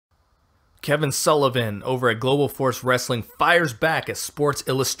Kevin Sullivan over at Global Force Wrestling fires back at Sports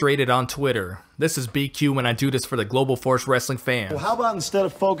Illustrated on Twitter. This is BQ when I do this for the Global Force Wrestling fans. Well, how about instead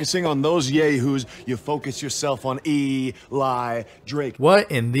of focusing on those yahoos, you focus yourself on Eli Drake?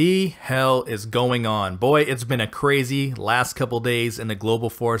 What in the hell is going on? Boy, it's been a crazy last couple days in the Global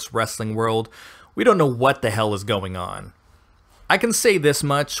Force Wrestling world. We don't know what the hell is going on. I can say this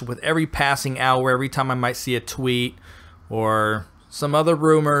much: with every passing hour, every time I might see a tweet or some other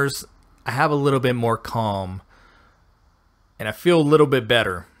rumors, I have a little bit more calm and I feel a little bit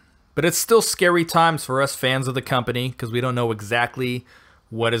better. But it's still scary times for us fans of the company because we don't know exactly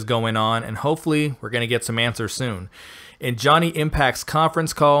what is going on, and hopefully we're going to get some answers soon. In Johnny Impact's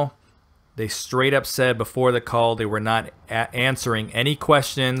conference call, they straight up said before the call they were not answering any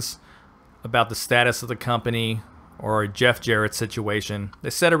questions about the status of the company or Jeff Jarrett's situation. They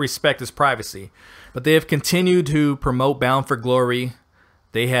said to respect his privacy, but they have continued to promote Bound for Glory.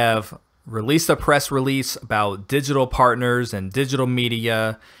 They have released a press release about digital partners and digital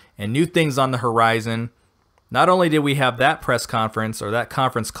media and new things on the horizon. Not only did we have that press conference, or that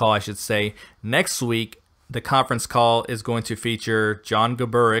conference call I should say, next week the conference call is going to feature John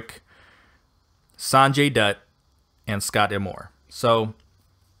Gaburik, Sanjay Dutt, and Scott D'Amore. So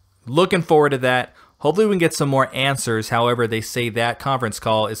looking forward to that. Hopefully we can get some more answers. However, they say that conference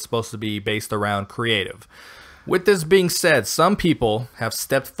call is supposed to be based around creative. With this being said, some people have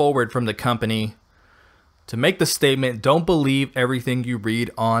stepped forward from the company to make the statement, don't believe everything you read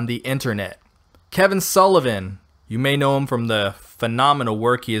on the internet. Kevin Sullivan, you may know him from the phenomenal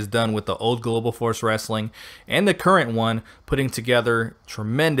work he has done with the old Global Force Wrestling and the current one, putting together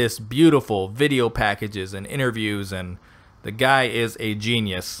tremendous, beautiful video packages and interviews, and the guy is a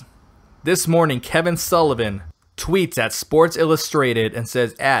genius. This morning, Kevin Sullivan tweets at Sports Illustrated and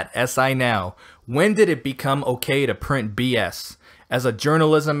says at SI Now, when did it become okay to print BS? As a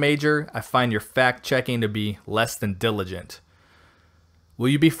journalism major, I find your fact checking to be less than diligent. Will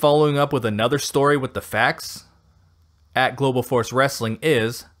you be following up with another story with the facts? At Global Force Wrestling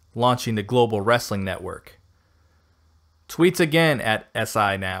is launching the Global Wrestling Network. Tweets again at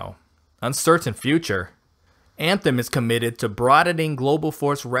SI Now. Uncertain future. Anthem is committed to broadening Global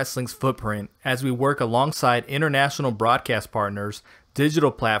Force Wrestling's footprint as we work alongside international broadcast partners, digital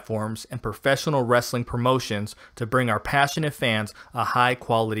platforms, and professional wrestling promotions to bring our passionate fans a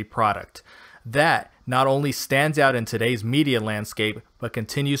high-quality product that not only stands out in today's media landscape, but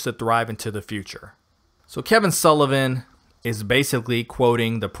continues to thrive into the future. So Kevin Sullivan is basically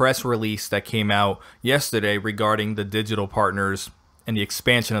quoting the press release that came out yesterday regarding the digital partners and the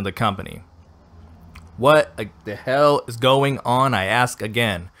expansion of the company. What the hell is going on, I ask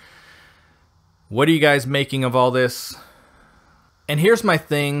again. What are you guys making of all this? And here's my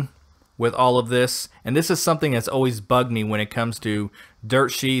thing with all of this, and this is something that's always bugged me when it comes to dirt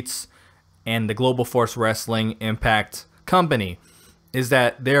sheets and the Global Force Wrestling Impact company, is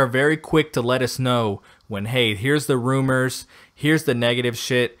that they are very quick to let us know when, hey, here's the rumors, here's the negative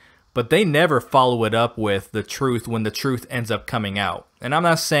shit, but they never follow it up with the truth when the truth ends up coming out. And I'm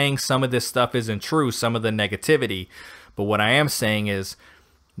not saying some of this stuff isn't true, some of the negativity, but what I am saying is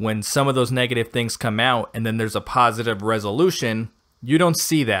when some of those negative things come out and then there's a positive resolution, you don't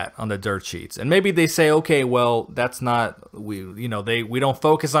see that on the dirt sheets. And maybe they say, okay, well, that's not, we don't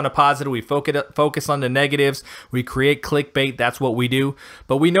focus on the positive, we focus on the negatives, we create clickbait, that's what we do.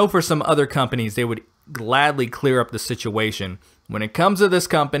 But we know for some other companies, they would gladly clear up the situation. When it comes to this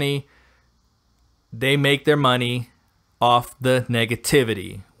company, they make their money off the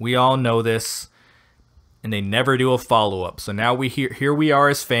negativity. We all know this, and they never do a follow-up. So now here we are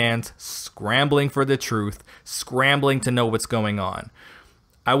as fans, scrambling for the truth, scrambling to know what's going on.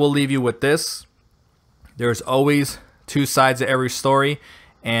 I will leave you with this. There's always two sides of every story,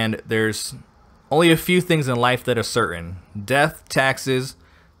 and there's only a few things in life that are certain. Death, taxes,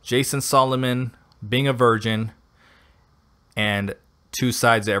 Jason Solomon being a virgin, and two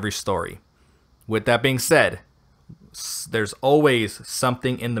sides of every story. With that being said, there's always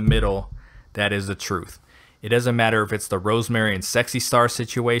something in the middle that is the truth. It doesn't matter if it's the Rosemary and Sexy Star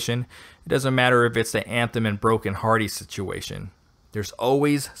situation. It doesn't matter if it's the Anthem and Broken Hardy situation. There's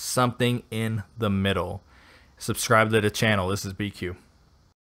always something in the middle. Subscribe to the channel. This is BQ.